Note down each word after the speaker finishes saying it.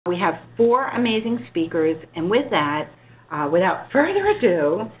We have 4 amazing speakers, and with that, without further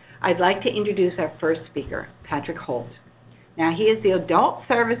ado, I'd like to introduce our first speaker, Patrick Holt. Now, he is the Adult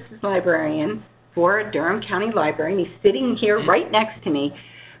Services Librarian for Durham County Library, and he's sitting here right next to me.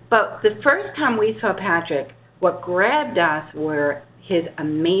 But the first time we saw Patrick, what grabbed us were his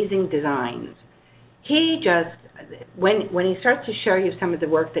amazing designs. He just, when he starts to show you some of the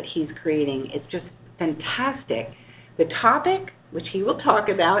work that he's creating, it's just fantastic. The topic, which he will talk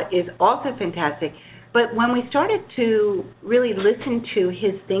about, is also fantastic. But when we started to really listen to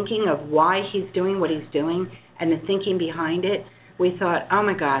his thinking of why he's doing what he's doing and the thinking behind it, we thought, oh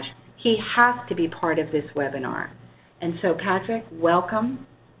my gosh, he has to be part of this webinar. And so, Patrick, welcome.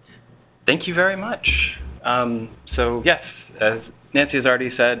 Thank you very much. So, yes, as Nancy has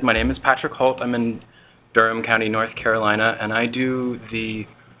already said, my name is Patrick Holt. I'm in Durham County, North Carolina, and I do the,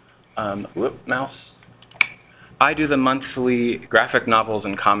 I do the monthly graphic novels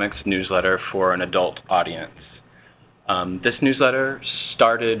and comics newsletter for an adult audience. This newsletter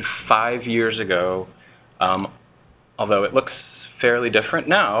started 5 years ago, although it looks fairly different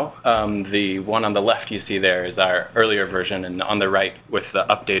now. The one on the left you see there is our earlier version, and on the right with the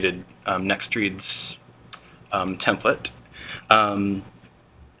updated Next Reads template.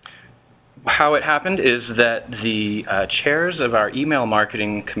 How it happened is that the chairs of our email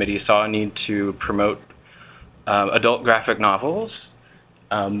marketing committee saw a need to promote adult graphic novels,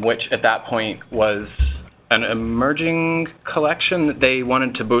 which at that point was an emerging collection that they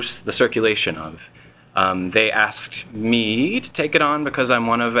wanted to boost the circulation of. They asked me to take it on because I'm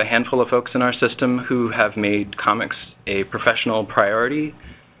one of a handful of folks in our system who have made comics a professional priority,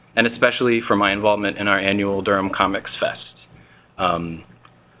 and especially for my involvement in our annual Durham Comics Fest.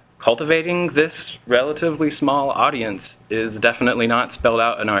 Cultivating this relatively small audience is definitely not spelled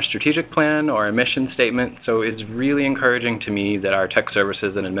out in our strategic plan or a mission statement, so it's really encouraging to me that our tech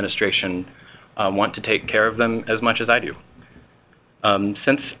services and administration want to take care of them as much as I do.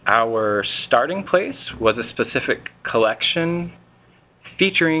 Since our starting place was a specific collection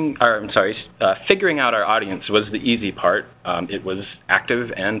figuring out our audience was the easy part. It was active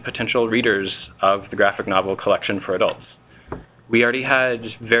and potential readers of the graphic novel collection for adults. We already had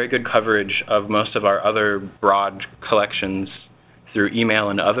very good coverage of most of our other broad collections through email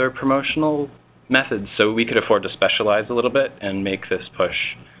and other promotional methods, so we could afford to specialize a little bit and make this push.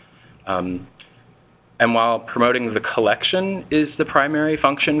 And while promoting the collection is the primary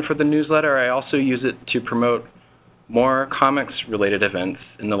function for the newsletter, I also use it to promote more comics-related events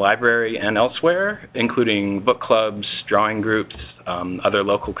in the library and elsewhere, including book clubs, drawing groups, other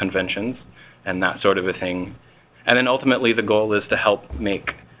local conventions, and that sort of a thing. And then ultimately the goal is to help make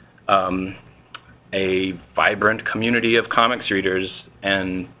a vibrant community of comics readers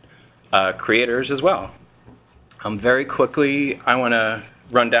and creators as well. Very quickly, I want to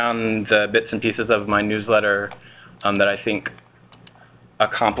run down the bits and pieces of my newsletter that I think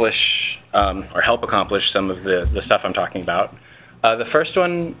accomplish or help accomplish some of the stuff I'm talking about. The first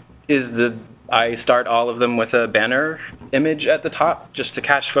one is I start all of them with a banner image at the top just to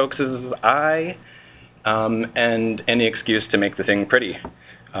catch folks' eye. And any excuse to make the thing pretty.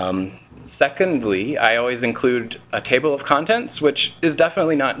 Secondly, I always include a table of contents, which is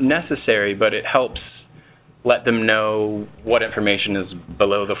definitely not necessary, but it helps let them know what information is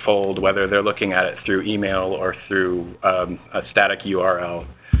below the fold, whether they're looking at it through email or through a static URL.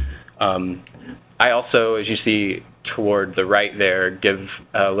 I also, as you see toward the right there, give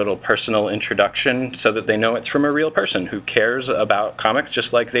a little personal introduction so that they know it's from a real person who cares about comics just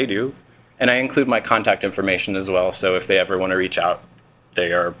like they do. And I include my contact information as well, so if they ever want to reach out,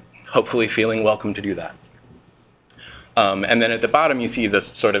 they are hopefully feeling welcome to do that. And then at the bottom, you see the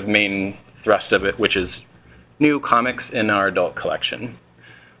sort of main thrust of it, which is new comics in our adult collection.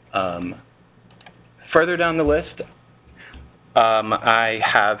 Further down the list, I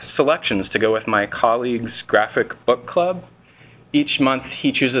have selections to go with my colleague's graphic book club. Each month,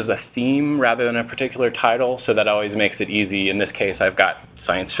 he chooses a theme rather than a particular title, so that always makes it easy. In this case, I've got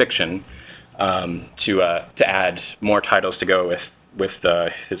science fiction. To add more titles to go with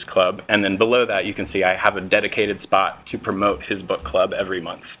his club. And then below that, you can see I have a dedicated spot to promote his book club every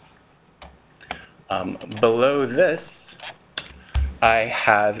month. Below this, I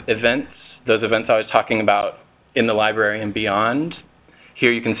have events, those events I was talking about in the library and beyond.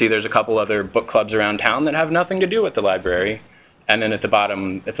 Here you can see there's a couple other book clubs around town that have nothing to do with the library. And then at the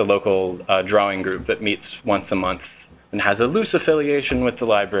bottom, it's a local drawing group that meets once a month and has a loose affiliation with the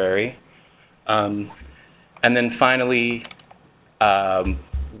library. And then finally,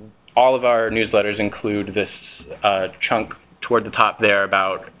 all of our newsletters include this chunk toward the top there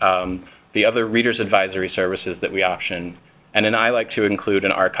about the other readers advisory services that we option. And then I like to include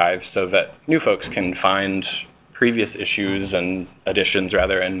an archive so that new folks can find previous issues and editions,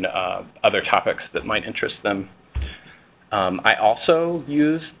 rather, and other topics that might interest them. I also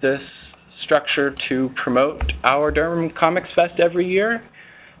use this structure to promote our Durham Comics Fest every year.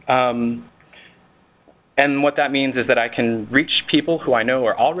 And what that means is that I can reach people who I know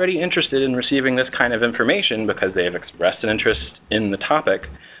are already interested in receiving this kind of information because they have expressed an interest in the topic,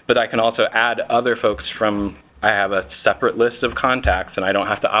 but I can also add other folks from, I have a separate list of contacts, and I don't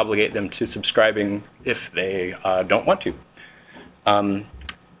have to obligate them to subscribing if they don't want to.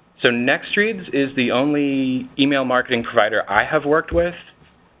 So NextReads is the only email marketing provider I have worked with,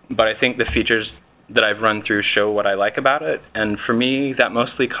 but I think the features that I've run through show what I like about it, and for me, that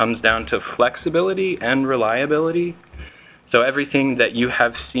mostly comes down to flexibility and reliability. So everything that you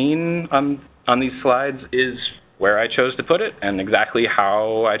have seen on these slides is where I chose to put it and exactly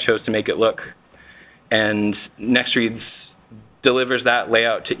how I chose to make it look. And NextReads delivers that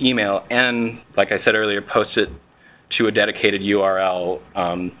layout to email and, like I said earlier, posts it to a dedicated URL,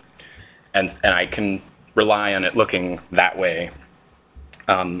 and I can rely on it looking that way.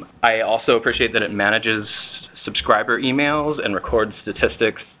 I also appreciate that it manages subscriber emails and records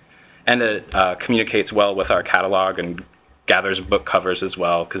statistics, and it communicates well with our catalog and gathers book covers as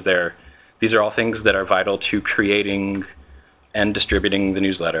well, because these are all things that are vital to creating and distributing the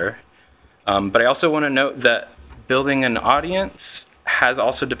newsletter. But I also want to note that building an audience has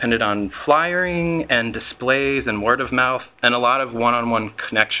also depended on flyering and displays and word of mouth and a lot of one-on-one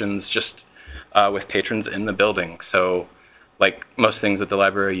connections just with patrons in the building. So like most things at the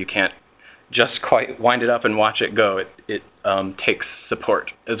library, you can't just quite wind it up and watch it go. It takes support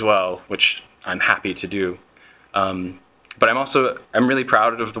as well, which I'm happy to do. But I'm really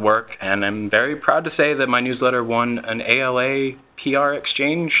proud of the work, and I'm very proud to say that my newsletter won an ALA PR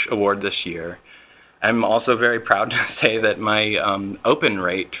Exchange Award this year. I'm also very proud to say that my open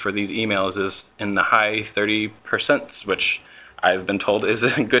rate for these emails is in the high 30%, which I've been told is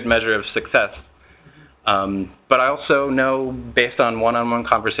a good measure of success. But I also know, based on one-on-one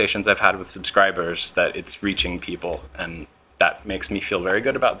conversations I've had with subscribers, that it's reaching people, and that makes me feel very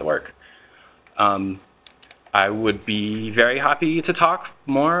good about the work. I would be very happy to talk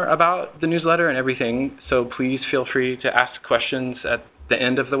more about the newsletter and everything, so please feel free to ask questions at the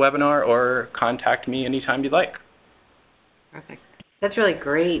end of the webinar or contact me anytime you'd like. Perfect. That's really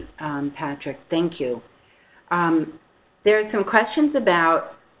great, Patrick. Thank you. There are some questions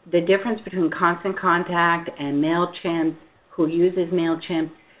about the difference between Constant Contact and MailChimp, who uses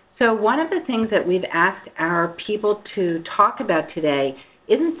MailChimp. So one of the things that we've asked our people to talk about today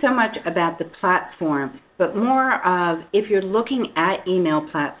isn't so much about the platform, but more of, if you're looking at email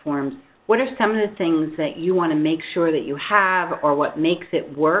platforms, what are some of the things that you want to make sure that you have or what makes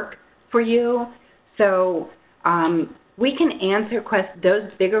it work for you? So we can answer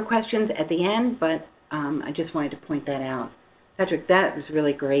those bigger questions at the end, but I just wanted to point that out. Patrick, that was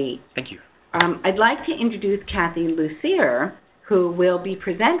really great. Thank you. I'd like to introduce Kathy Lucier, who will be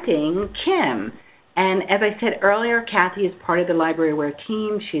presenting Kim. And as I said earlier, Kathy is part of the Library Aware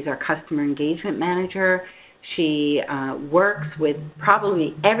team. She's our customer engagement manager. She works with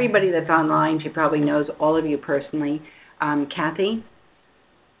probably everybody that's online. She probably knows all of you personally. Kathy?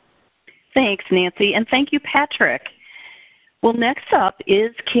 Thanks, Nancy, and thank you, Patrick. Well, next up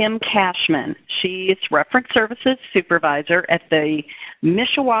is Kim Cashman. She's Reference Services Supervisor at the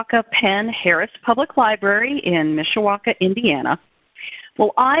Mishawaka-Penn-Harris Public Library in Mishawaka, Indiana.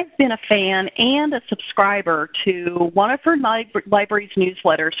 Well, I've been a fan and a subscriber to one of her library's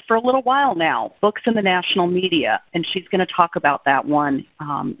newsletters for a little while now, Books in the National Media, and she's going to talk about that one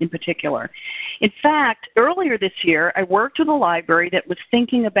in particular. In fact, earlier this year, I worked with a library that was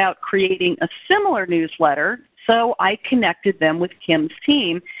thinking about creating a similar newsletter, so I connected them with Kim's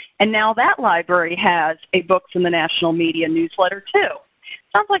team, and now that library has a Books in the National Media newsletter too.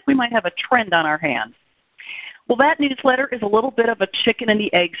 Sounds like we might have a trend on our hands. Well, that newsletter is a little bit of a chicken and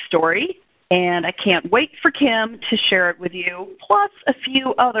the egg story, and I can't wait for Kim to share it with you, plus a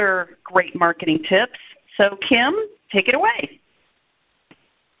few other great marketing tips. So, Kim, take it away.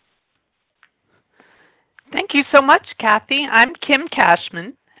 Thank you so much, Kathy. I'm Kim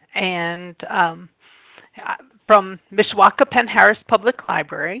Cashman, and from Mishawaka-Penn-Harris Public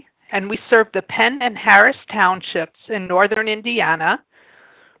Library, and we serve the Penn and Harris townships in northern Indiana.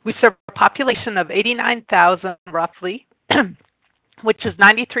 We serve a population of 89,000 roughly, which is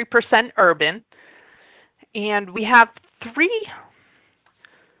 93% urban, and we have three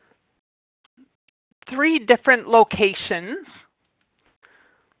different locations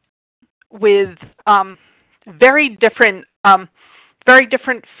with very different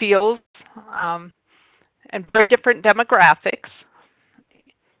feels. and very different demographics.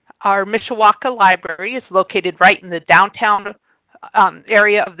 Our Mishawaka Library is located right in the downtown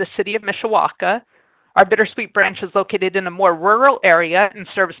area of the city of Mishawaka. Our Bittersweet branch is located in a more rural area and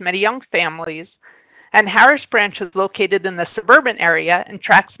serves many young families. And Harris branch is located in the suburban area and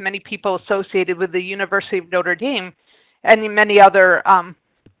tracks many people associated with the University of Notre Dame and many other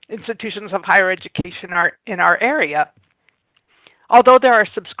institutions of higher education in our area. Although there are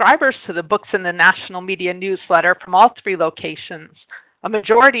subscribers to the Books in the National Media newsletter from all three locations, a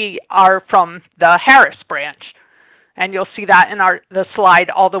majority are from the Harris branch, and you'll see that in the slide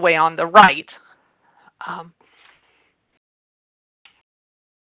all the way on the right.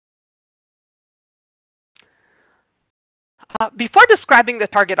 Before describing the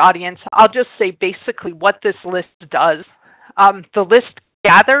target audience, I'll just say basically what this list does. The list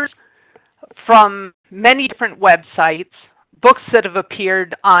gathers from many different websites books that have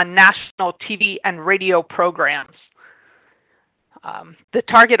appeared on national TV and radio programs. The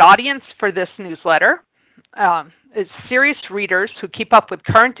target audience for this newsletter is serious readers who keep up with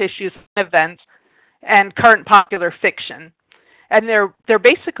current issues and events and current popular fiction. And they're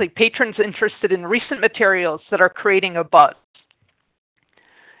basically patrons interested in recent materials that are creating a buzz.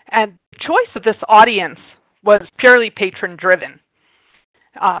 And the choice of this audience was purely patron-driven.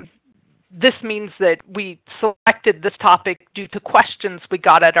 This means that we selected this topic due to questions we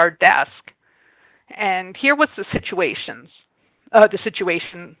got at our desk. And here was the situation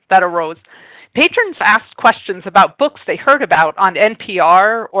that arose. Patrons asked questions about books they heard about on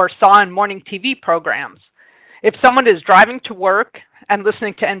NPR or saw in morning TV programs. If someone is driving to work and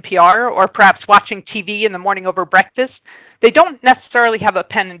listening to NPR or perhaps watching TV in the morning over breakfast, they don't necessarily have a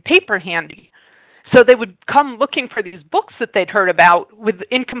pen and paper handy. So they would come looking for these books that they'd heard about with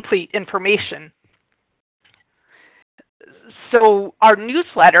incomplete information. So our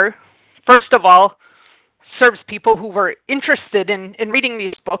newsletter, first of all, serves people who were interested in reading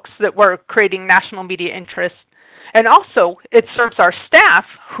these books that were creating national media interest. And also, it serves our staff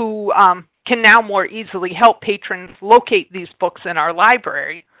who can now more easily help patrons locate these books in our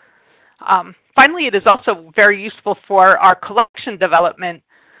library. Finally, it is also very useful for our collection development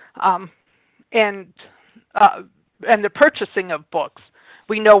and the purchasing of books.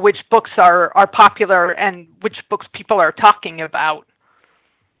 We know which books are popular and which books people are talking about.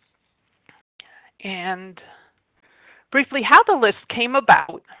 And briefly, how the list came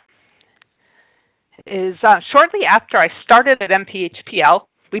about is shortly after I started at MPHPL,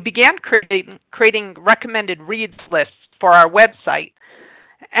 we began creating recommended reads lists for our website,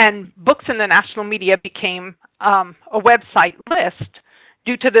 and Books in the National Media became a website list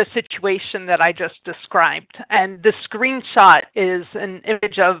due to the situation that I just described. And the screenshot is an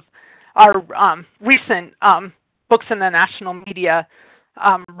image of our recent Books in the National Media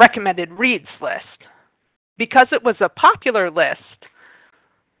recommended reads list. Because it was a popular list,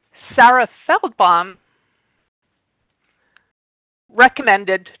 Sarah Feldbaum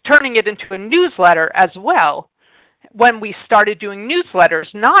recommended turning it into a newsletter as well when we started doing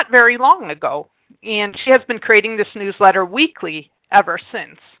newsletters not very long ago. And she has been creating this newsletter weekly ever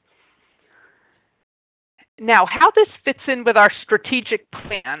since. Now, how this fits in with our strategic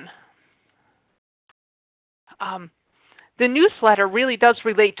plan. The newsletter really does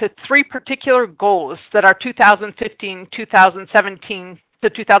relate to three particular goals that our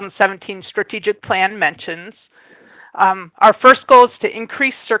 2015-2017 strategic plan mentions. Our first goal is to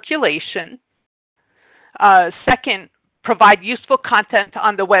increase circulation. Second, provide useful content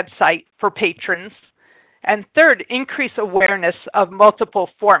on the website for patrons. And third, increase awareness of multiple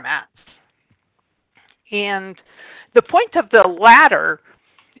formats. And the point of the latter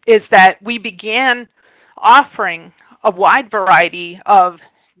is that we began offering a wide variety of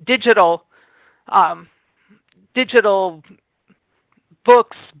digital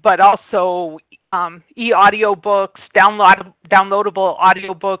books, but also e-audio books, downloadable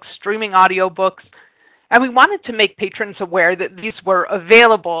audiobooks, streaming audiobooks, and we wanted to make patrons aware that these were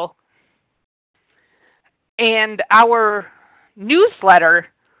available. And our newsletter,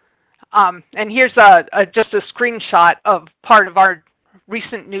 and here's just a screenshot of part of our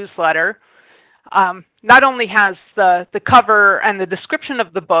recent newsletter, not only has the cover and the description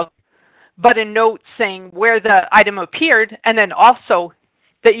of the book, but a note saying where the item appeared, and then also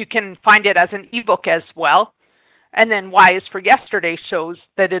that you can find it as an ebook as well. And then Y is for Yesterday shows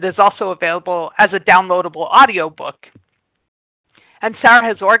that it is also available as a downloadable audiobook. And Sarah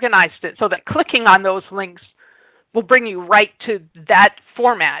has organized it so that clicking on those links will bring you right to that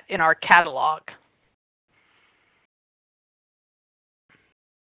format in our catalog.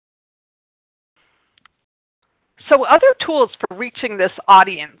 So other tools for reaching this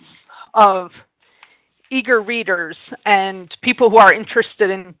audience of eager readers and people who are interested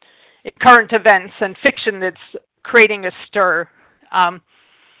in current events and fiction that's creating a stir.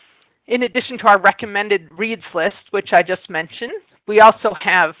 In addition to our recommended reads list, which I just mentioned, we also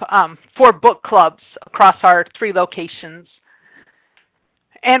have 4 book clubs across our 3 locations.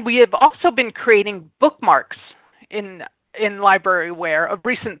 And we have also been creating bookmarks in LibraryWare of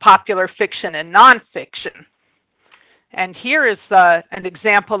recent popular fiction and nonfiction. And here is an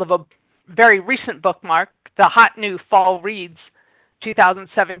example of a very recent bookmark, the Hot New Fall Reads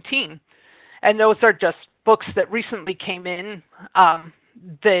 2017. And those are just books that recently came in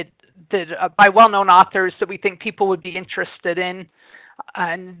that by well-known authors that we think people would be interested in.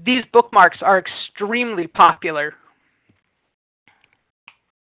 And these bookmarks are extremely popular.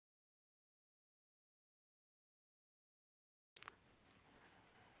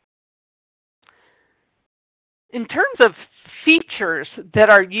 In terms of features that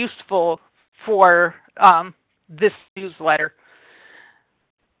are useful for this newsletter,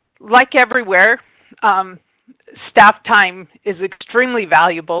 like everywhere, staff time is extremely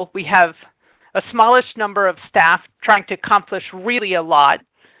valuable. We have a smallish number of staff trying to accomplish really a lot.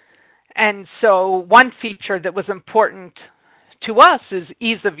 And so one feature that was important to us is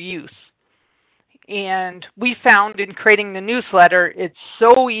ease of use. And we found in creating the newsletter, it's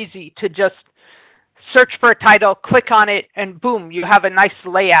so easy to just search for a title, click on it, and boom, you have a nice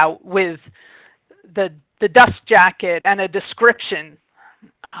layout with the dust jacket and a description.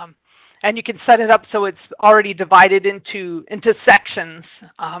 And you can set it up so it's already divided into sections.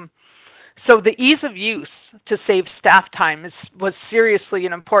 So the ease of use to save staff time was seriously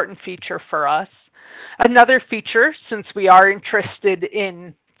an important feature for us. Another feature, since we are interested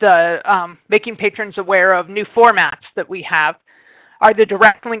in the making patrons aware of new formats that we have, are the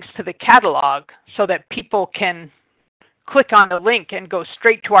direct links to the catalog so that people can click on the link and go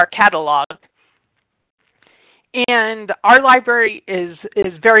straight to our catalog. And our library is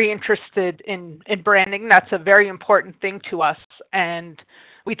very interested in branding. That's a very important thing to us. And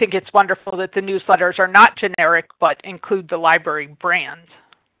we think it's wonderful that the newsletters are not generic, but include the library brand.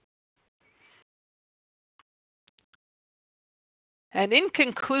 And in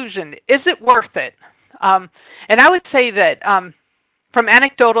conclusion, is it worth it? And I would say that from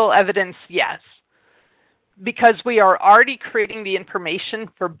anecdotal evidence, yes, because we are already creating the information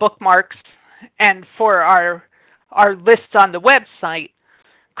for bookmarks and for our lists on the website.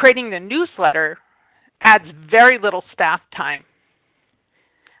 Creating the newsletter adds very little staff time.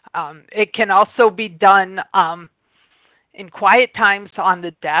 It can also be done in quiet times on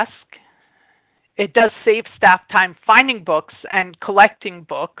the desk. It does save staff time finding books and collecting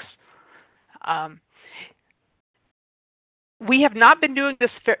books. We have not been doing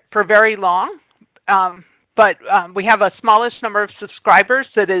this for very long, but we have a smallish number of subscribers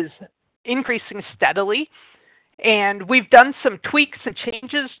that is increasing steadily. And we've done some tweaks and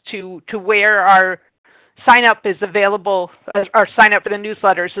changes to where our sign up is available, our sign up for the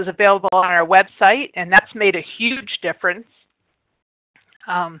newsletters is available on our website, and that's made a huge difference.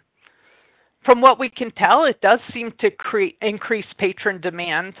 From what we can tell, it does seem to increase patron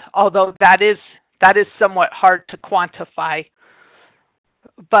demand, although that is somewhat hard to quantify.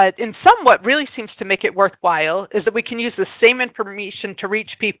 But in some, what really seems to make it worthwhile is that we can use the same information to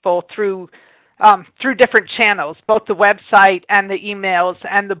reach people through different channels, both the website and the emails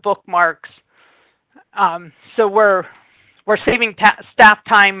and the bookmarks. So we're saving staff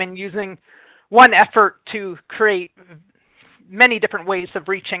time and using one effort to create many different ways of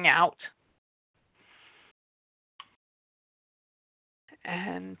reaching out.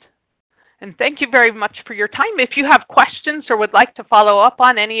 And thank you very much for your time. If you have questions or would like to follow up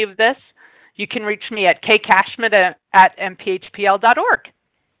on any of this, you can reach me at kcashman@mphpl.org.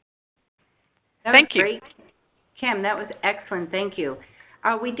 Thank you. Great. Kim, that was excellent. Thank you.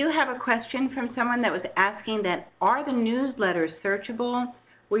 We do have a question from someone that was asking that, are the newsletters searchable?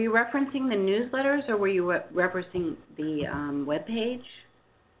 Were you referencing the newsletters or were you referencing the web page?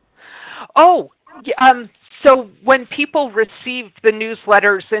 Oh, so when people receive the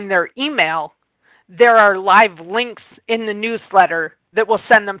newsletters in their email, there are live links in the newsletter that will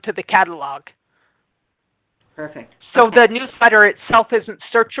send them to the catalog. Perfect. So the newsletter itself isn't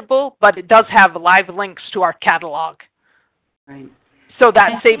searchable, but it does have live links to our catalog. Right. So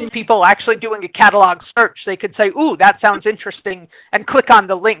that saves people actually doing a catalog search. They could say, ooh, that sounds interesting, and click on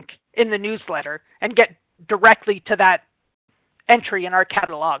the link in the newsletter and get directly to that entry in our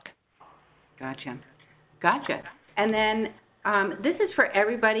catalog. Gotcha. And then this is for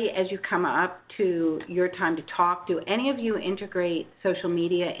everybody as you come up to your time to talk. Do any of you integrate social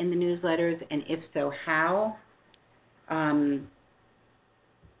media in the newsletters, and if so, how?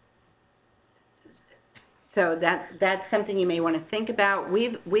 So that's something you may want to think about.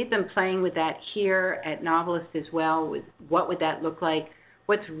 We've been playing with that here at NoveList as well. With what would that look like?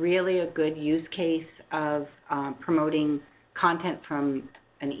 What's really a good use case of promoting content from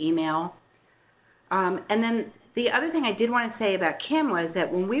an email? And then the other thing I did want to say about Kim was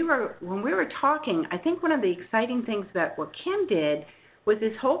that when we were talking, I think one of the exciting things about what Kim did was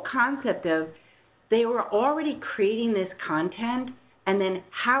this whole concept of they were already creating this content, and then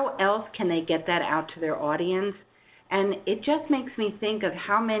how else can they get that out to their audience? And it just makes me think of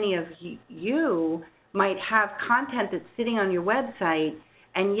how many of you might have content that's sitting on your website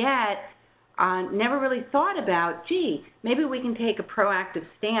and yet never really thought about, gee, maybe we can take a proactive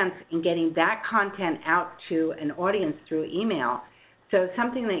stance in getting that content out to an audience through email. So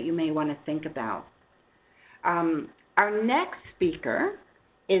something that you may want to think about. Our next speaker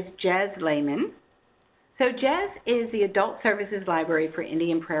is Jez Lehman. So Jez is the Adult Services Library for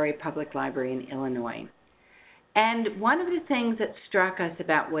Indian Prairie Public Library in Illinois. And one of the things that struck us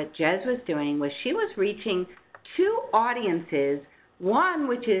about what Jez was doing was she was reaching two audiences, one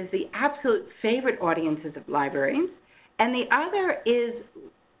which is the absolute favorite audiences of librarians, and the other is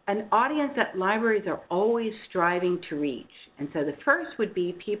an audience that libraries are always striving to reach. And so the first would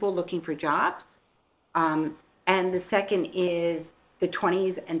be people looking for jobs, and the second is the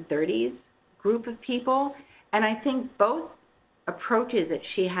 20s and 30s group of people. And I think both approaches that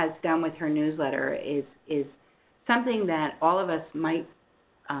she has done with her newsletter is something that all of us might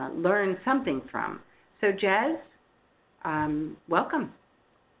learn something from. So Jez, welcome.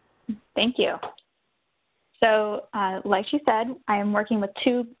 Thank you. So like she said, I am working with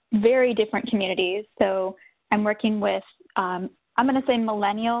two very different communities. So I'm working with, I'm going to say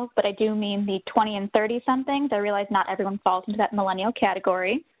millennials, but I do mean the 20 and 30-somethings. I realize not everyone falls into that millennial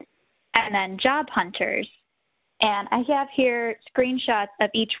category. And then job hunters. And I have here screenshots of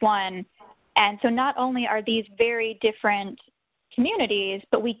each one. And so not only are these very different communities,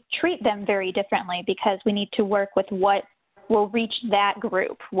 but we treat them very differently because we need to work with what will reach that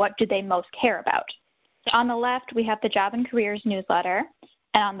group. What do they most care about? So on the left, we have the Job and Careers newsletter.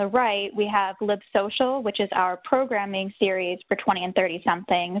 And on the right, we have Lib Social, which is our programming series for 20 and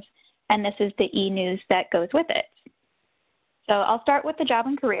 30-somethings. And this is the e-news that goes with it. So I'll start with the Job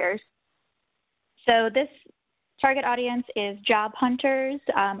and Careers. So this target audience is job hunters,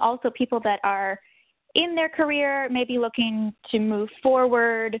 also people that are in their career, maybe looking to move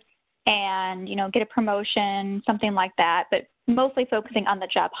forward and, you know, get a promotion, something like that, but mostly focusing on the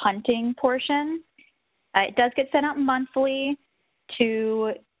job hunting portion. It does get sent out monthly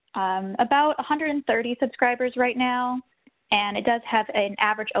to about 130 subscribers right now, and it does have an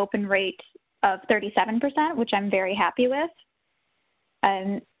average open rate of 37%, which I'm very happy with.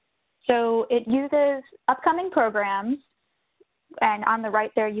 So it uses upcoming programs, and on the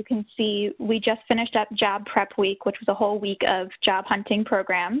right there you can see we just finished up Job Prep Week, which was a whole week of job hunting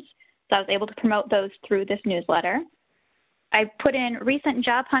programs. So I was able to promote those through this newsletter. I put in recent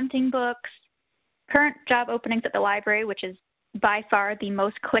job hunting books, current job openings at the library, which is by far the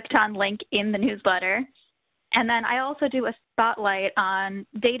most clicked on link in the newsletter. And then I also do a spotlight on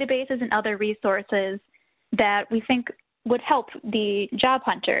databases and other resources that we think would help the job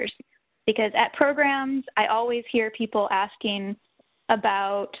hunters. Because at programs, I always hear people asking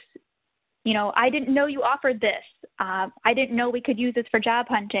about, you know, I didn't know you offered this. I didn't know we could use this for job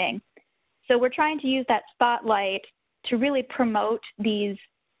hunting. So we're trying to use that spotlight to really promote these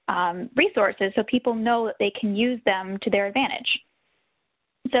resources so people know that they can use them to their advantage.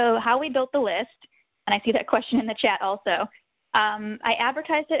 So how we built the list, and I see that question in the chat also, I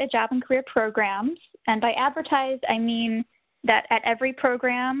advertised it at Job and Career Programs. And by advertised, I mean that at every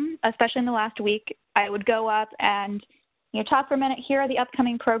program, especially in the last week, I would go up and, you know, talk for a minute. Here are the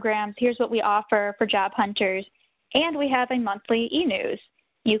upcoming programs. Here's what we offer for job hunters. And we have a monthly e-news.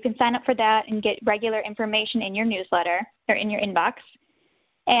 You can sign up for that and get regular information in your newsletter or in your inbox.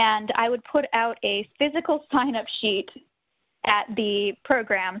 And I would put out a physical sign-up sheet at the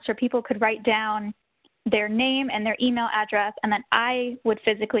program so people could write down their name and their email address, and then I would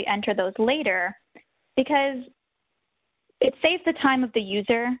physically enter those later because it saves the time of the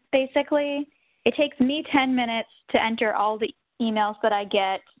user, basically. It takes me 10 minutes to enter all the emails that I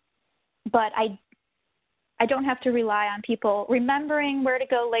get, but I don't have to rely on people remembering where to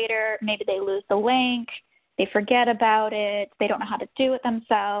go later. Maybe they lose the link, they forget about it, they don't know how to do it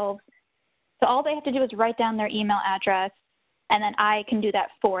themselves. So all they have to do is write down their email address, and then I can do that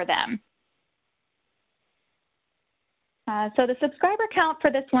for them. So the subscriber count for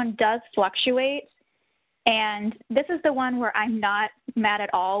this one does fluctuate. And this is the one where I'm not mad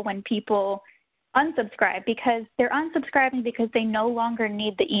at all when people unsubscribe, because they're unsubscribing because they no longer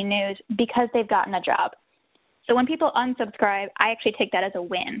need the e-news because they've gotten a job. So when people unsubscribe, I actually take that as a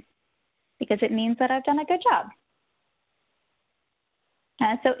win because it means that I've done a good job.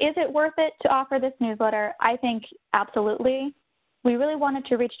 So is it worth it to offer this newsletter? I think absolutely. We really wanted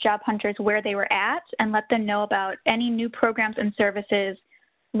to reach job hunters where they were at and let them know about any new programs and services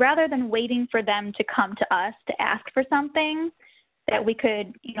rather than waiting for them to come to us to ask for something, that we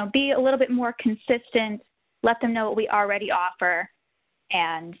could, be a little bit more consistent, let them know what we already offer.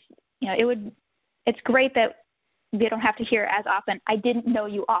 And, it's great that they don't have to hear as often, I didn't know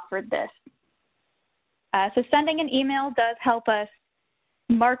you offered this. So sending an email does help us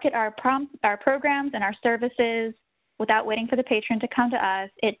market our programs and our services without waiting for the patron to come to us.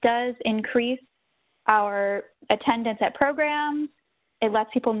 It does increase our attendance at programs. It lets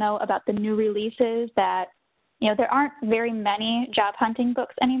people know about the new releases that, there aren't very many job hunting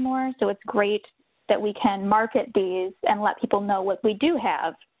books anymore, so it's great that we can market these and let people know what we do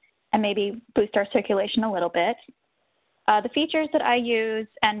have and maybe boost our circulation a little bit. The features that I use,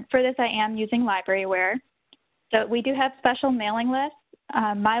 and for this I am using LibraryWare. So we do have special mailing lists.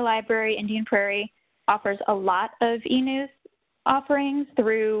 My library, Indian Prairie, offers a lot of e-news offerings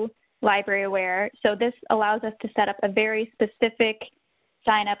through LibraryWare. So this allows us to set up a very specific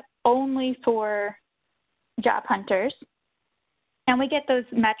sign-up only for job hunters. And we get those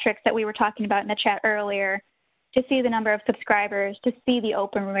metrics that we were talking about in the chat earlier to see the number of subscribers, to see the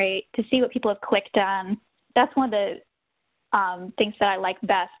open rate, to see what people have clicked on. That's one of the things that I like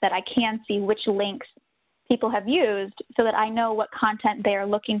best, that I can see which links people have used so that I know what content they're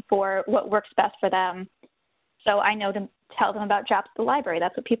looking for, what works best for them. So I know to tell them about jobs at the library.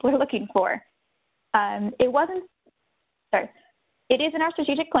 That's what people are looking for. It is in our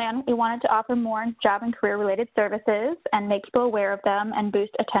strategic plan. We wanted to offer more job and career-related services and make people aware of them and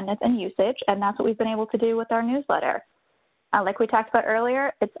boost attendance and usage, and that's what we've been able to do with our newsletter. Like we talked about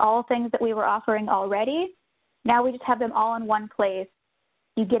earlier, it's all things that we were offering already. Now we just have them all in one place.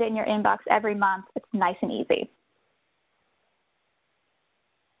 You get it in your inbox every month. It's nice and easy.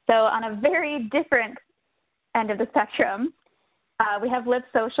 So on a very different end of the spectrum, we have Live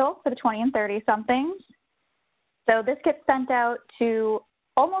Social for the 20 and 30-somethings. So this gets sent out to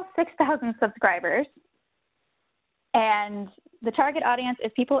almost 6,000 subscribers. And the target audience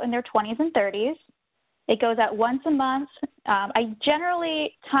is people in their 20s and 30s. It goes out once a month. I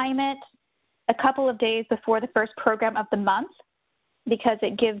generally time it a couple of days before the first program of the month because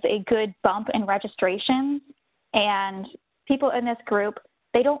it gives a good bump in registrations. And people in this group,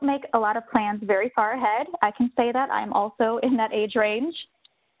 they don't make a lot of plans very far ahead. I can say that. I'm also in that age range.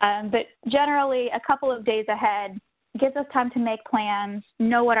 But generally, a couple of days ahead gives us time to make plans,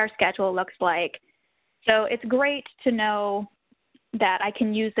 know what our schedule looks like. So it's great to know that I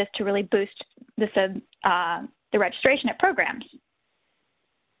can use this to really boost the registration at programs.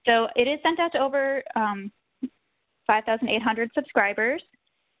 So it is sent out to over 5,800 subscribers.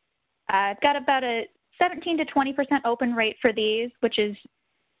 I've got about a 17 to 20% open rate for these, which is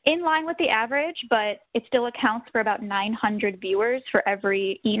in line with the average, but it still accounts for about 900 viewers for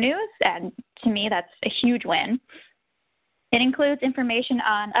every e-news, and to me, that's a huge win. It includes information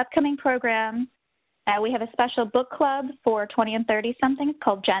on upcoming programs. We have a special book club for 20 and 30-somethings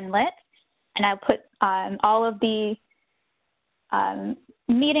called Gen Lit, and I'll put all of the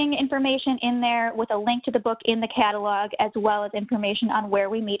meeting information in there with a link to the book in the catalog, as well as information on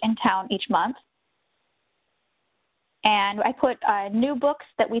where we meet in town each month. And I put new books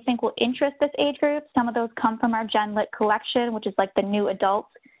that we think will interest this age group. Some of those come from our Gen Lit collection, which is like the new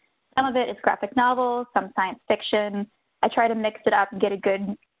adults. Some of it is graphic novels, some science fiction. I try to mix it up and get a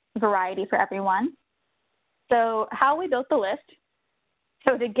good variety for everyone. So how we built the list.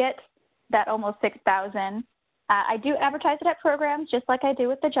 So to get that almost 6,000, I do advertise it at programs just like I do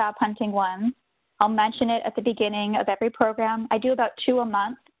with the job hunting ones. I'll mention it at the beginning of every program. I do about 2 a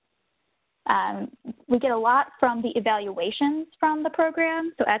month. We get a lot from the evaluations from the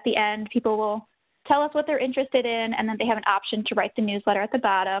program. So at the end, people will tell us what they're interested in, and then they have an option to write the newsletter at the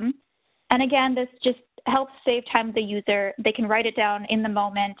bottom. And again, this just helps save time to the user. They can write it down in the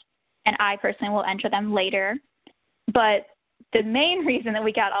moment, and I personally will enter them later. But the main reason that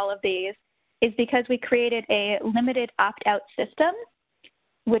we got all of these is because we created a limited opt-out system,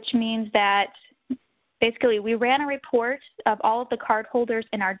 which means that basically we ran a report of all of the card holders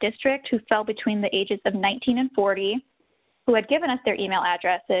in our district who fell between the ages of 19 and 40, who had given us their email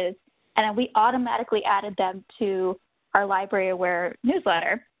addresses, and then we automatically added them to our LibraryWare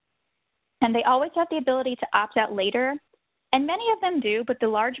newsletter. And they always have the ability to opt out later, and many of them do, but the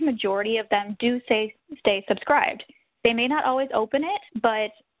large majority of them do stay subscribed. They may not always open it,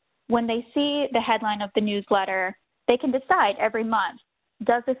 but when they see the headline of the newsletter, they can decide every month,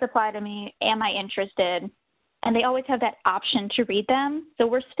 does this apply to me? Am I interested? and they always have that option to read them. So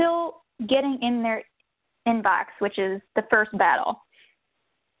we're still getting in their inbox, which is the first battle.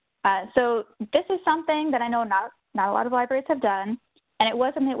 So this is something that I know not a lot of libraries have done, and it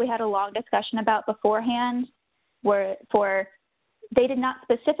was something that we had a long discussion about beforehand, where they did not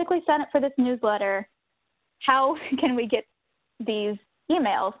specifically sign up for this newsletter. How can we get these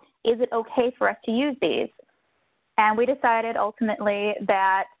emails? Is it okay for us to use these? And we decided ultimately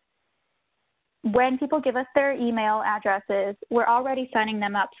that when people give us their email addresses, we're already signing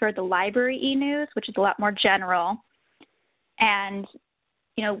them up for the library e-news, which is a lot more general. And,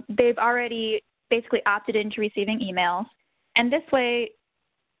 you know, they've already basically opted into receiving emails. And this way,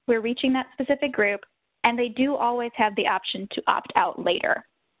 we're reaching that specific group, and they do always have the option to opt out later.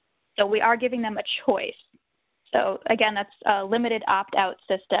 So we are giving them a choice. So, again, that's a limited opt-out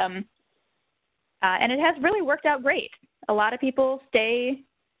system. And it has really worked out great. A lot of people stay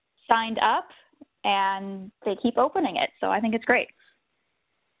signed up, and they keep opening it. So I think it's great.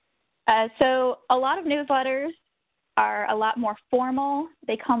 So a lot of newsletters are a lot more formal.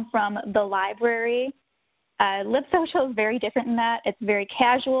 They come from the library. LibSocial is very different in that. It's very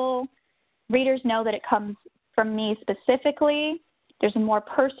casual. Readers know that it comes from me specifically. There's a more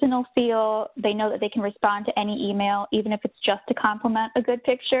personal feel. They know that they can respond to any email, even if it's just to compliment a good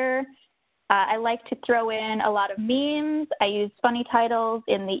picture. I like to throw in a lot of memes. I use funny titles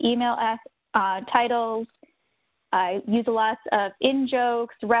in the email titles. I use a lot of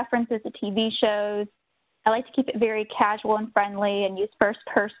in-jokes, references to TV shows. I like to keep it very casual and friendly and use first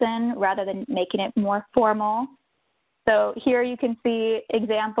person rather than making it more formal. So here you can see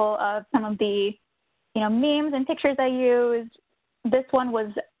example of some of the, memes and pictures I used. This one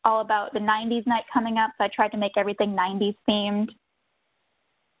was all about the 90s night coming up, so I tried to make everything 90s themed.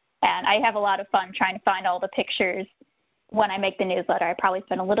 And I have a lot of fun trying to find all the pictures when I make the newsletter. I probably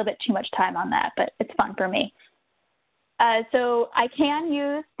spend a little bit too much time on that, but it's fun for me. So I can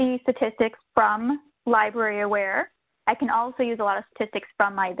use the statistics from Library Aware. I can also use a lot of statistics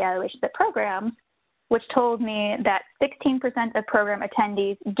from my evaluations at programs, which told me that 16% of program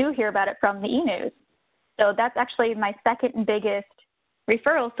attendees do hear about it from the e-news. So that's actually my second biggest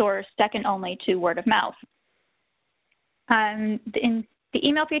referral source, second only to word of mouth. In the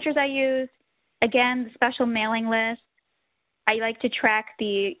email features I use, again, the special mailing list. I like to track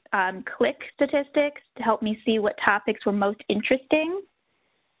the click statistics to help me see what topics were most interesting.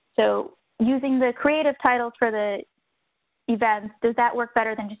 So using the creative titles for the events, does that work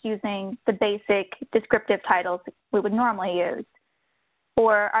better than just using the basic descriptive titles we would normally use?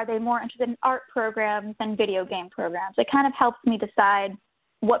 Or are they more interested in art programs than video game programs? It kind of helps me decide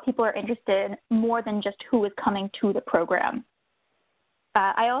what people are interested in more than just who is coming to the program.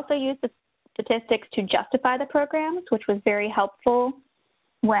 I also use the statistics to justify the programs, which was very helpful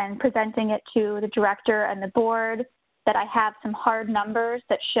when presenting it to the director and the board, that I have some hard numbers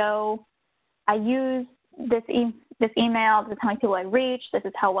that show I use this email, this is how many people I reach, this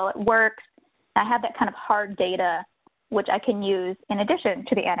is how well it works. I have that kind of hard data, which I can use in addition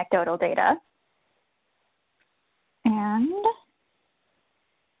to the anecdotal data. And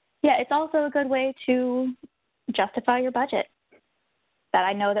yeah, it's also a good way to justify your budget. That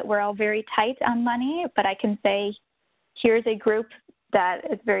I know that we're all very tight on money, but I can say, here's a group that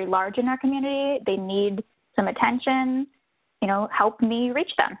is very large in our community. They need some attention, help me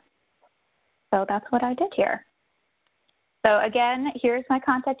reach them. So that's what I did here. So again, here's my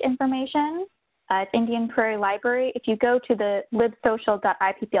contact information. It's Indian Prairie Library. If you go to the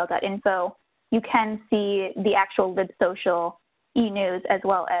libsocial.ippl.info, you can see the actual LibSocial e-news as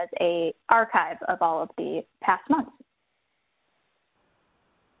well as an archive of all of the past months.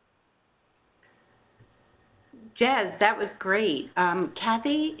 Jez, that was great.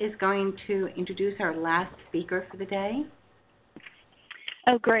 Kathy is going to introduce our last speaker for the day.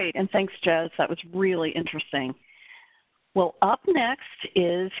 Oh, great. And thanks, Jez. That was really interesting. Well, up next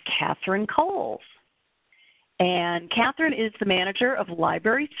is Catherine Coles. And Catherine is the manager of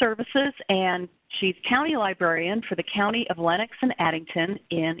library services, and she's county librarian for the County of Lennox and Addington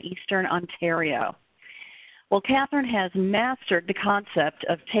in Eastern Ontario. Well, Catherine has mastered the concept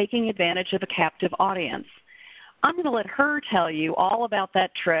of taking advantage of a captive audience. I'm going to let her tell you all about that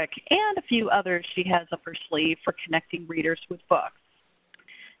trick and a few others she has up her sleeve for connecting readers with books.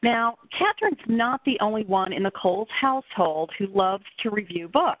 Now, Catherine's not the only one in the Coles household who loves to review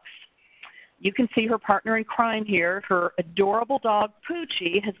books. You can see her partner in crime here. Her adorable dog,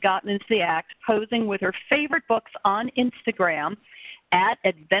 Poochie, has gotten into the act, posing with her favorite books on Instagram at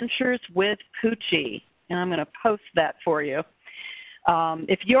Adventures with Poochie. And I'm going to post that for you.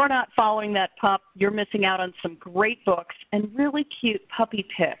 If you're not following that pup, you're missing out on some great books and really cute puppy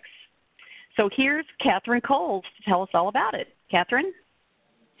pics. So here's Catherine Coles to tell us all about it. Catherine?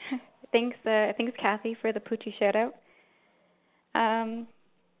 Thanks, Kathy, for the Poochie shout-out.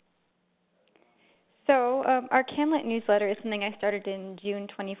 Our Canlit newsletter is something I started in June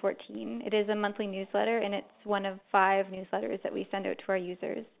 2014. It is a monthly newsletter, and it's one of 5 newsletters that we send out to our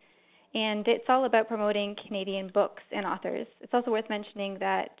users. And it's all about promoting Canadian books and authors. It's also worth mentioning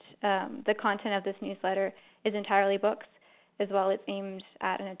that the content of this newsletter is entirely books, as well as aimed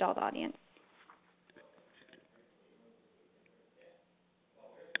at an adult audience.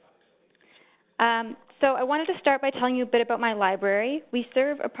 So I wanted to start by telling you a bit about my library. We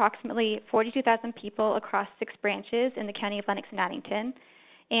serve approximately 42,000 people across 6 branches in the county of Lennox and Addington,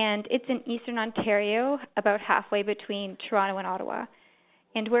 and it's in eastern Ontario, about halfway between Toronto and Ottawa.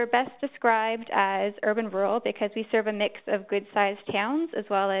 And we're best described as urban-rural because we serve a mix of good-sized towns as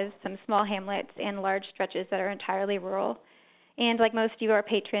well as some small hamlets and large stretches that are entirely rural. And like most of you, our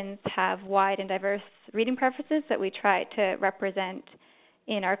patrons have wide and diverse reading preferences that we try to represent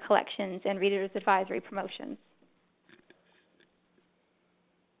in our collections and readers' advisory promotions.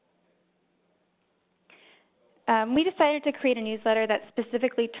 We decided to create a newsletter that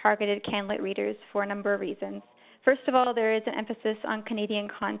specifically targeted Canlit readers for a number of reasons. First of all, there is an emphasis on Canadian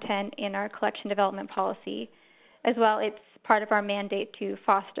content in our collection development policy. As well, it's part of our mandate to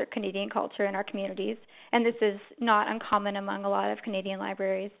foster Canadian culture in our communities, and this is not uncommon among a lot of Canadian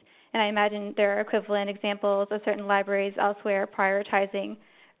libraries. And I imagine there are equivalent examples of certain libraries elsewhere prioritizing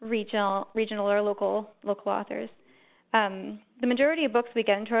regional or local authors. The majority of books we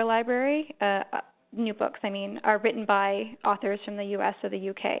get into our library, new books, are written by authors from the U.S. or the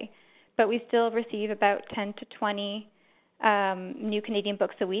U.K., but we still receive about 10 to 20 new Canadian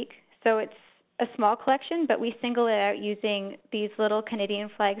books a week. So it's a small collection, but we single it out using these little Canadian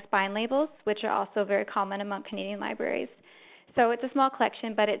flag spine labels, which are also very common among Canadian libraries. So it's a small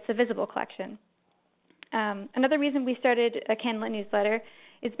collection, but it's a visible collection. Another reason we started a Canlit newsletter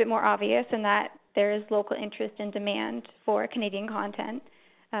is a bit more obvious in that there is local interest and demand for Canadian content.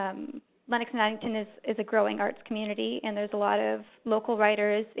 Lennox and Addington is a growing arts community, and there's a lot of local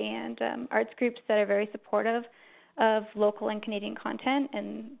writers and arts groups that are very supportive of local and Canadian content,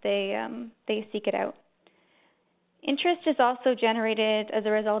 and they seek it out. Interest is also generated as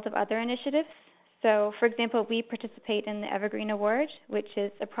a result of other initiatives. So, for example, we participate in the Evergreen Award, which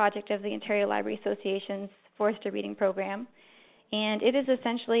is a project of the Ontario Library Association's Forster Reading Program. And it is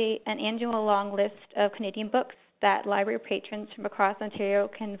essentially an annual long list of Canadian books that library patrons from across Ontario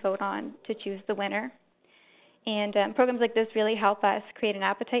can vote on to choose the winner. And programs like this really help us create an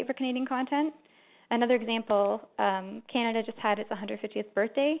appetite for Canadian content. Another example, Canada just had its 150th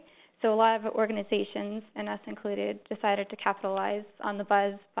birthday, so a lot of organizations, and us included, decided to capitalize on the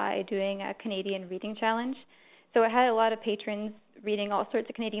buzz by doing a Canadian reading challenge. So it had a lot of patrons reading all sorts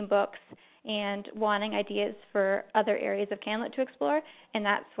of Canadian books and wanting ideas for other areas of Canlit to explore, and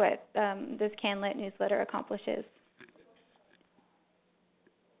that's what this Canlit newsletter accomplishes.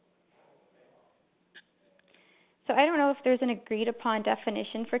 So I don't know if there's an agreed-upon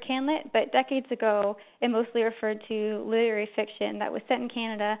definition for Canlit, but decades ago it mostly referred to literary fiction that was set in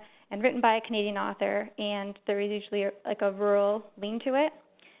Canada and written by a Canadian author, and there was usually like a rural lean to it.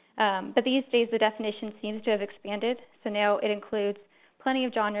 But these days the definition seems to have expanded, so now it includes plenty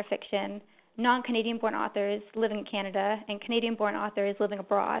of genre fiction, non-Canadian-born authors living in Canada, and Canadian-born authors living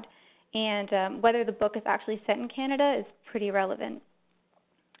abroad. And whether the book is actually set in Canada is pretty relevant.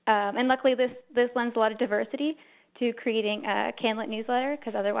 And luckily this lends a lot of diversity to creating a Canlit newsletter,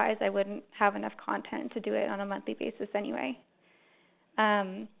 because otherwise I wouldn't have enough content to do it on a monthly basis anyway.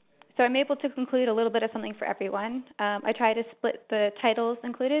 So I'm able to include a little bit of something for everyone. I try to split the titles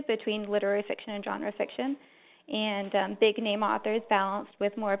included between literary fiction and genre fiction, and big name authors balanced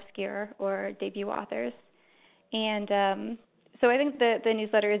with more obscure or debut authors. And so I think the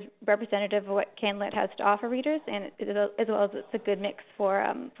newsletter is representative of what Canlit has to offer readers, and as well as it's a good mix for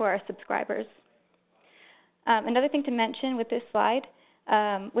our subscribers. Another thing to mention with this slide,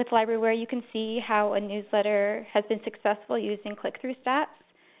 with LibraryWare, you can see how a newsletter has been successful using click-through stats.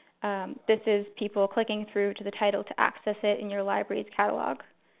 This is people clicking through to the title to access it in your library's catalog.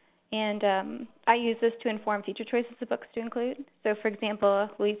 And I use this to inform future choices of books to include. So, for example,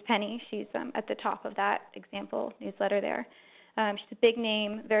 Louise Penny, she's at the top of that example newsletter there. She's a big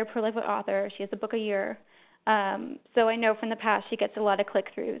name, very prolific author. She has a book a year. So I know from the past she gets a lot of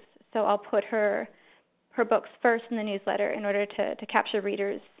click-throughs. So I'll put her books first in the newsletter in order to capture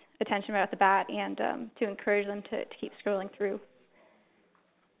readers' attention right off the bat and to encourage them to keep scrolling through.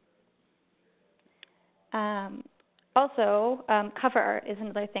 Also, cover art is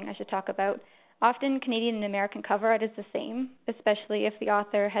another thing I should talk about. Often Canadian and American cover art is the same, especially if the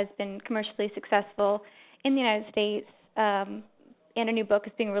author has been commercially successful in the United States and a new book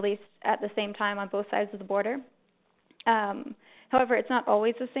is being released at the same time on both sides of the border. However, it's not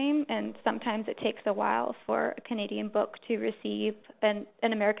always the same, and sometimes it takes a while for a Canadian book to receive an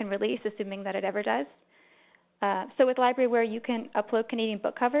American release, assuming that it ever does. So with LibraryWare, you can upload Canadian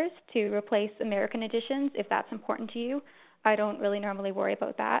book covers to replace American editions if that's important to you. I don't really normally worry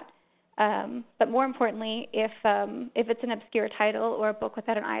about that. But more importantly, if it's an obscure title or a book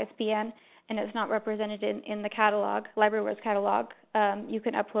without an ISBN and it's not represented in the catalog, LibraryWare's catalog, you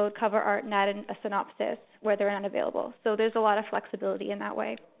can upload cover art and add in a synopsis where they're unavailable. So there's a lot of flexibility in that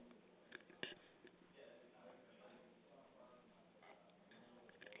way.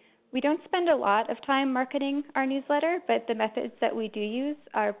 We don't spend a lot of time marketing our newsletter, but the methods that we do use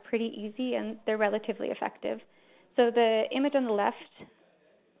are pretty easy and they're relatively effective. So the image on the left,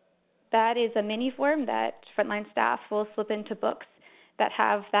 that is a mini form that frontline staff will slip into books that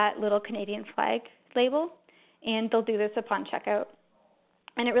have that little Canadian flag label, and they'll do this upon checkout.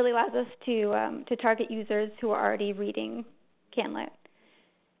 And it really allows us to target users who are already reading CanLit.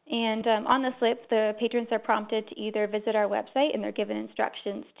 And on the slip, the patrons are prompted to either visit our website and they're given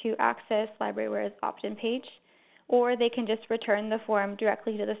instructions to access LibraryWare's opt-in page, or they can just return the form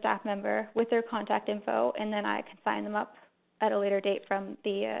directly to the staff member with their contact info, and then I can sign them up at a later date from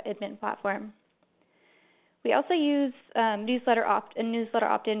the admin platform. We also use newsletter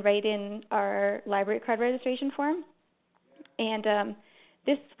opt-in right in our library card registration form. And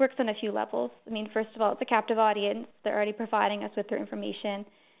this works on a few levels. I mean, first of all, it's a captive audience. They're already providing us with their information.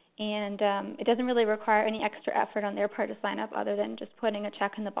 And it doesn't really require any extra effort on their part to sign up other than just putting a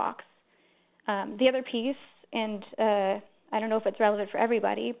check in the box. The other piece, and I don't know if it's relevant for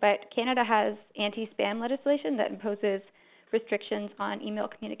everybody, but Canada has anti-spam legislation that imposes restrictions on email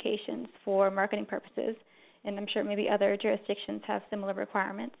communications for marketing purposes, and I'm sure maybe other jurisdictions have similar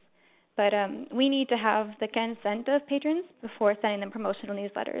requirements. But we need to have the consent of patrons before sending them promotional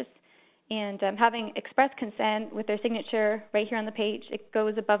newsletters. And having express consent with their signature right here on the page, it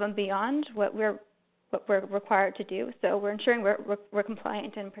goes above and beyond what we're required to do. So we're ensuring we're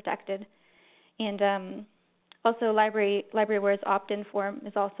compliant and protected. And also, LibraryWare's opt-in form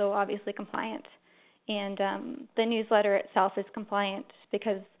is also obviously compliant. And the newsletter itself is compliant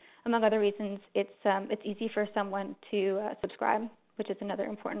because, among other reasons, it's easy for someone to subscribe, which is another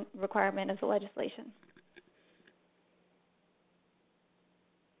important requirement of the legislation.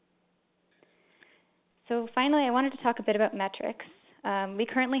 So finally, I wanted to talk a bit about metrics. We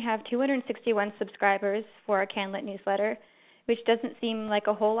currently have 261 subscribers for our CanLit newsletter, which doesn't seem like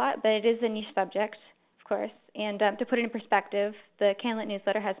a whole lot, but it is a niche subject, of course. And to put it in perspective, the CanLit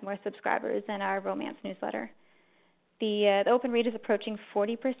newsletter has more subscribers than our romance newsletter. The open rate is approaching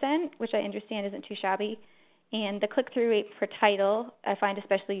 40%, which I understand isn't too shabby. And the click-through rate for title I find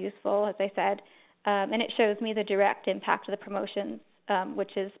especially useful, as I said, and it shows me the direct impact of the promotions,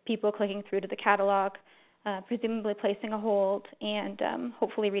 which is people clicking through to the catalog, presumably placing a hold, and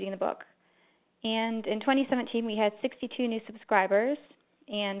hopefully reading the book. And in 2017, we had 62 new subscribers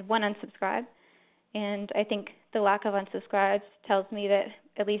and 1 unsubscribe. And I think the lack of unsubscribes tells me that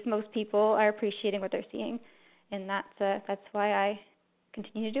at least most people are appreciating what they're seeing, and that's why I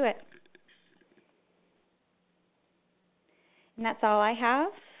continue to do it. And that's all I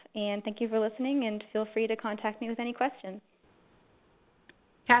have, and thank you for listening, and feel free to contact me with any questions.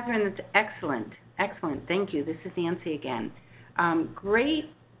 Catherine, that's excellent. Excellent. Thank you. This is Nancy again. Great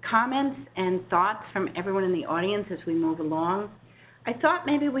comments and thoughts from everyone in the audience as we move along. I thought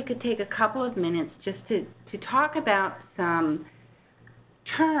maybe we could take a couple of minutes just to talk about some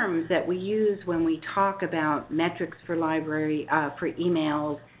terms that we use when we talk about metrics for library, for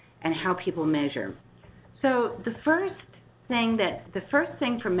emails, and how people measure. So the first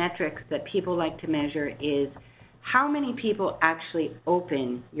thing for metrics that people like to measure is how many people actually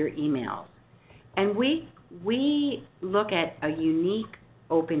open your emails. And we look at a unique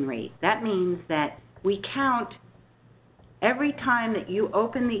open rate. That means that we count every time that you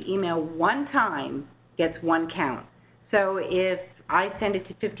open the email one time gets one count. So if I send it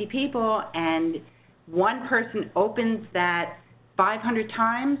to 50 people and one person opens that 500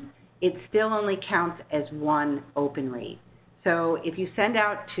 times, it still only counts as one open rate. So if you send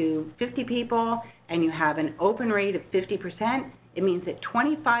out to 50 people and you have an open rate of 50%, it means that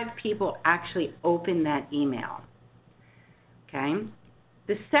 25 people actually open that email. Okay?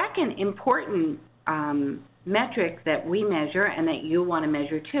 The second important metric that we measure and that you want to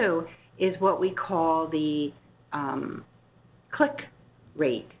measure too is what we call the click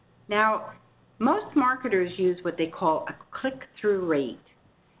rate. Now, most marketers use what they call a click-through rate.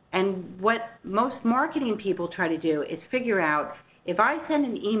 And what most marketing people try to do is figure out, if I send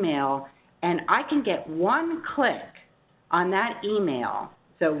an email and I can get one click on that email,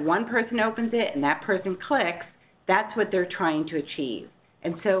 so one person opens it and that person clicks, that's what they're trying to achieve.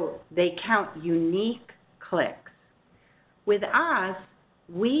 And so they count unique clicks. With us,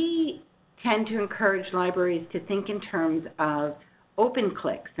 we tend to encourage libraries to think in terms of open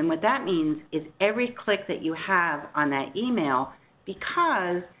clicks. And what that means is every click that you have on that email,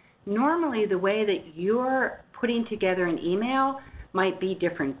 because normally the way that you're putting together an email might be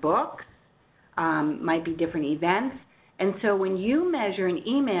different books, might be different events. And so when you measure an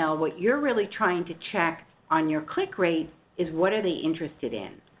email, what you're really trying to check on your click rate is what are they interested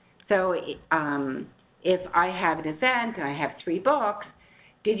in. So if I have an event and I have 3 books,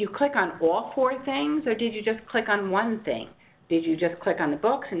 did you click on all 4 things, or did you just click on one thing? Did you just click on the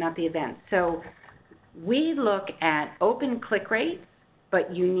books and not the event? So we look at open click rates,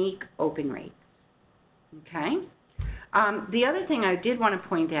 but unique open rates. Okay? The other thing I did want to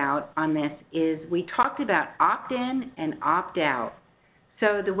point out on this is we talked about opt-in and opt-out.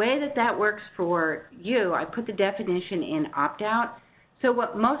 So the way that that works for you, I put the definition in opt-out. So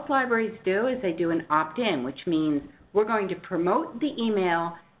what most libraries do is they do an opt-in, which means we're going to promote the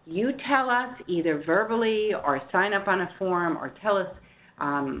email. You tell us either verbally or sign up on a form or tell us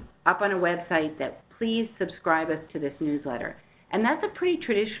up on a website that please subscribe us to this newsletter. And that's a pretty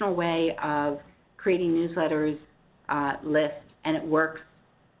traditional way of creating newsletters, lists, and it works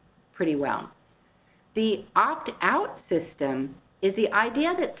pretty well. The opt-out system is the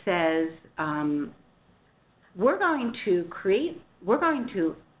idea that says we're going to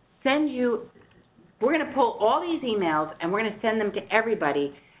pull all these emails and we're going to send them to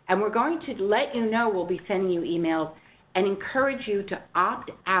everybody, and we're going to let you know we'll be sending you emails and encourage you to opt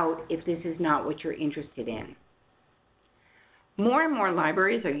out if this is not what you're interested in. More and more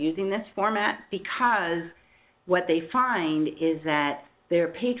libraries are using this format because what they find is that their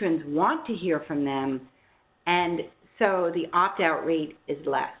patrons want to hear from them, and so the opt-out rate is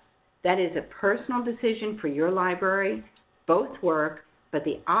less. That is a personal decision for your library. Both work, but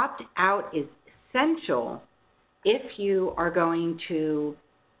the opt-out is essential if you are going to,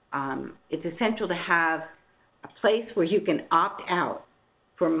 it's essential to have a place where you can opt out.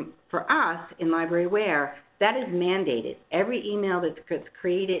 For us in LibraryWare, that is mandated. Every email that gets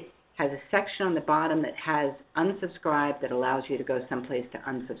created has a section on the bottom that has unsubscribe that allows you to go someplace to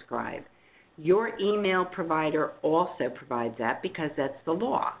unsubscribe. Your email provider also provides that because that's the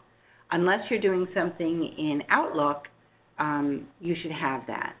law. Unless you're doing something in Outlook, you should have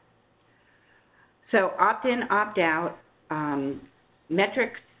that. So opt-in, opt-out,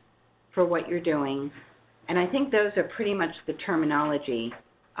 metrics for what you're doing, and I think those are pretty much the terminology.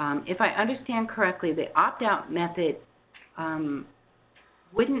 If I understand correctly, the opt-out method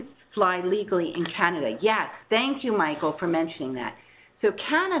wouldn't fly legally in Canada. Yes, thank you, Michael, for mentioning that. So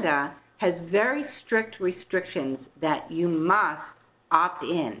Canada has very strict restrictions that you must opt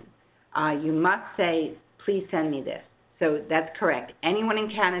in. You must say, please send me this. So that's correct. Anyone in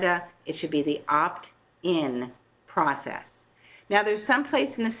Canada, it should be the opt-in process. Now, there's some place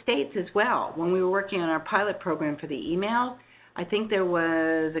in the States as well. When we were working on our pilot program for the emails, I think there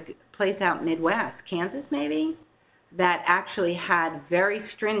was a place out Midwest, Kansas maybe, that actually had very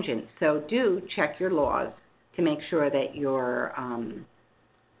stringent. So do check your laws to make sure that you're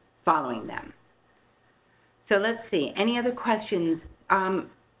following them. So let's see. Any other questions?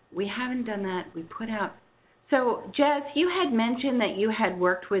 We haven't done that. We put out. So, Jess, you had mentioned that you had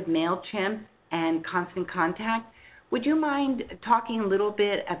worked with MailChimp and Constant Contact. Would you mind talking a little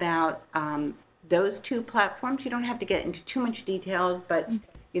bit about those 2 platforms? You don't have to get into too much details, but,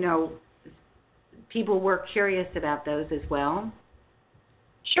 you know, people were curious about those as well.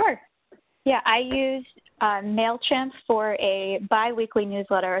 Sure. Yeah, I used MailChimp for a bi-weekly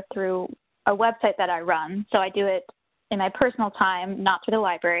newsletter through a website that I run. So I do it in my personal time, not through the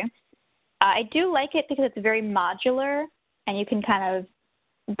library. I do like it because it's very modular, and you can kind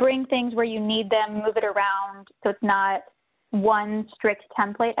of bring things where you need them, move it around, so it's not one strict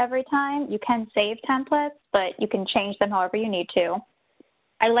template every time. You can save templates, but you can change them however you need to.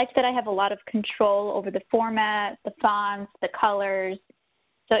 I like that I have a lot of control over the format, the fonts, the colors,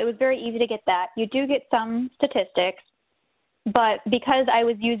 so it was very easy to get that. You do get some statistics, but because I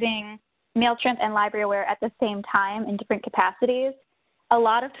was using MailChimp and LibraryWare at the same time in different capacities, a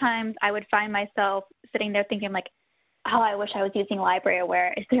lot of times I would find myself sitting there thinking like, oh, I wish I was using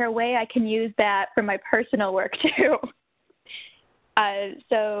LibraryWare. Is there a way I can use that for my personal work too?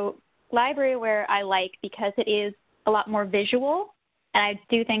 So LibraryWare I like because it is a lot more visual, and I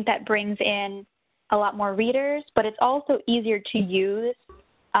do think that brings in a lot more readers, but it's also easier to use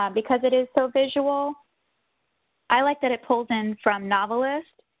because it is so visual. I like that it pulls in from NoveList.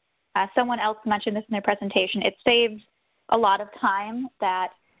 Someone else mentioned this in their presentation. It saves a lot of time that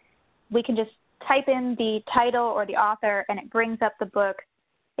we can just type in the title or the author and it brings up the book.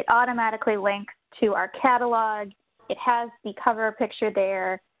 It automatically links to our catalog. It has the cover picture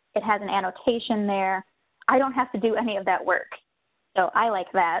there. It has an annotation there. I don't have to do any of that work. So I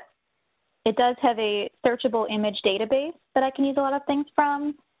like that. It does have a searchable image database that I can use a lot of things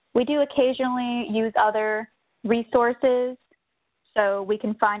from. We do occasionally use other resources, so we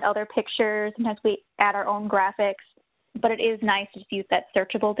can find other pictures. Sometimes we add our own graphics, but it is nice to use that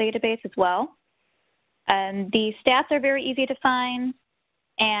searchable database as well. The stats are very easy to find,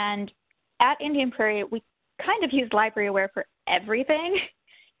 and at Indian Prairie, we kind of use LibraryAware for everything.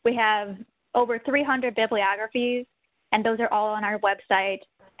 We have over 300 bibliographies, and those are all on our website.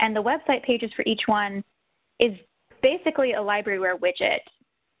 And the website pages for each one is basically a LibraryAware widget.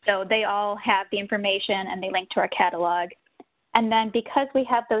 So they all have the information and they link to our catalog. And then because we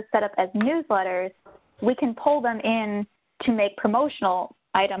have those set up as newsletters, we can pull them in to make promotional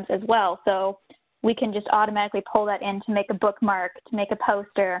items as well. So we can just automatically pull that in to make a bookmark, to make a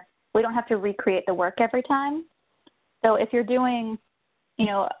poster. We don't have to recreate the work every time. So if you're doing,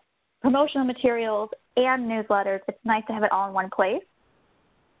 promotional materials and newsletters, it's nice to have it all in one place.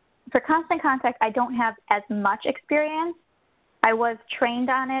 For Constant Contact, I don't have as much experience. I was trained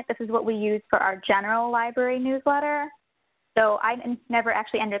on it. This is what we use for our general library newsletter. So I never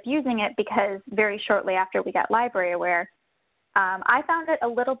actually ended up using it because very shortly after we got LibraryAware, I found it a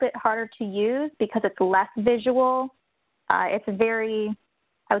little bit harder to use because it's less visual. It's very,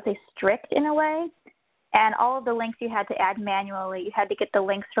 I would say, strict in a way. And all of the links you had to add manually. You had to get the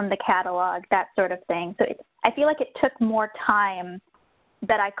links from the catalog, that sort of thing. So I feel like it took more time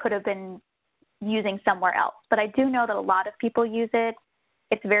that I could have been using somewhere else. But I do know that a lot of people use it.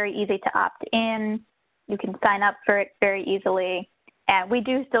 It's very easy to opt in. You can sign up for it very easily. And we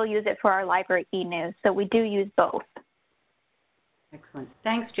do still use it for our library e-news, so we do use both. Excellent.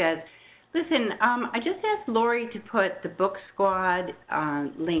 Thanks, Jez. Listen, I just asked Lori to put the Book Squad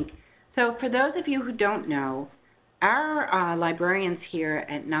link. So for those of you who don't know, our librarians here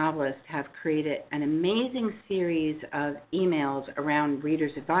at NoveList have created an amazing series of emails around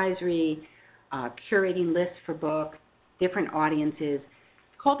Reader's Advisory, curating lists for books, different audiences.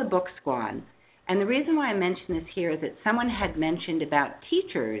 It's called the Book Squad. And the reason why I mention this here is that someone had mentioned about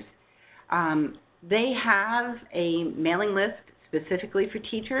teachers. They have a mailing list specifically for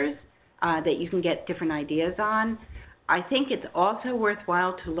teachers that you can get different ideas on. I think it's also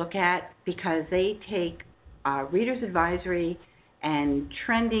worthwhile to look at because they take Reader's Advisory and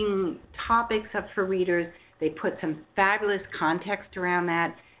trending topics up for readers. They put some fabulous context around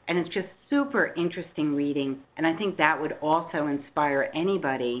that, and it's just super interesting reading. And I think that would also inspire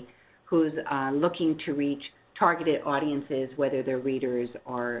anybody who's looking to reach targeted audiences, whether they're readers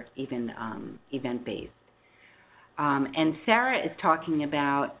or even event-based. And Sarah is talking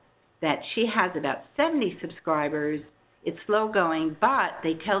about that she has about 70 subscribers. It's slow going, but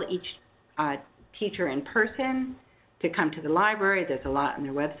they tell each teacher in person to come to the library. There's a lot on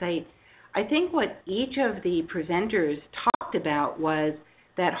their website. I think what each of the presenters talked about was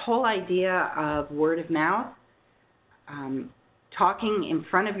that whole idea of word of mouth, talking in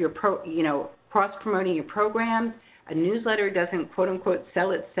front of your cross-promoting your programs. A newsletter doesn't, quote-unquote,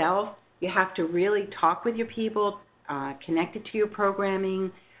 sell itself. You have to really talk with your people, connect it to your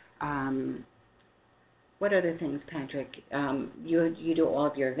programming. What other things, Patrick? You do all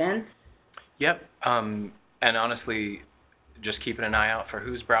of your events? Yep, and honestly, just keeping an eye out for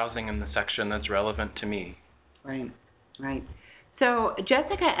who's browsing in the section that's relevant to me. Right. So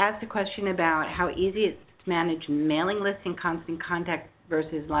Jessica asked a question about how easy it is to manage mailing lists in Constant Contact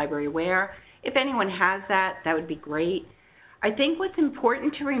versus LibraryAware. If anyone has that, that would be great. I think what's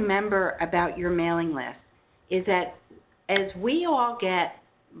important to remember about your mailing list is that as we all get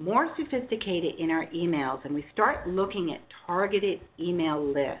more sophisticated in our emails and we start looking at targeted email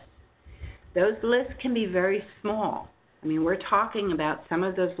lists, those lists can be very small. I mean, we're talking about some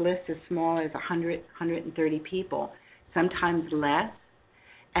of those lists as small as 100, 130 people, sometimes less.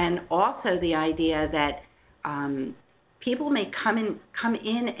 And also the idea that people may come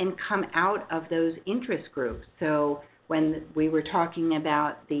in and come out of those interest groups. So when we were talking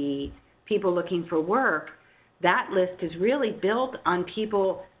about the people looking for work, that list is really built on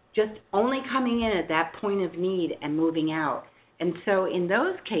people just only coming in at that point of need and moving out. And so in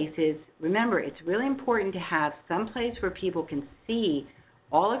those cases, remember, it's really important to have some place where people can see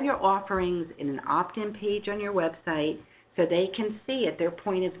all of your offerings in an opt-in page on your website so they can see at their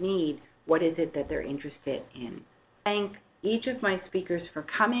point of need what is it that they're interested in. Thank each of my speakers for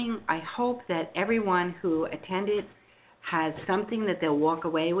coming. I hope that everyone who attended has something that they'll walk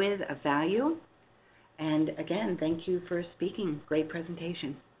away with of value. And again, thank you for speaking. Great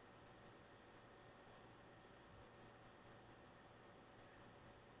presentation.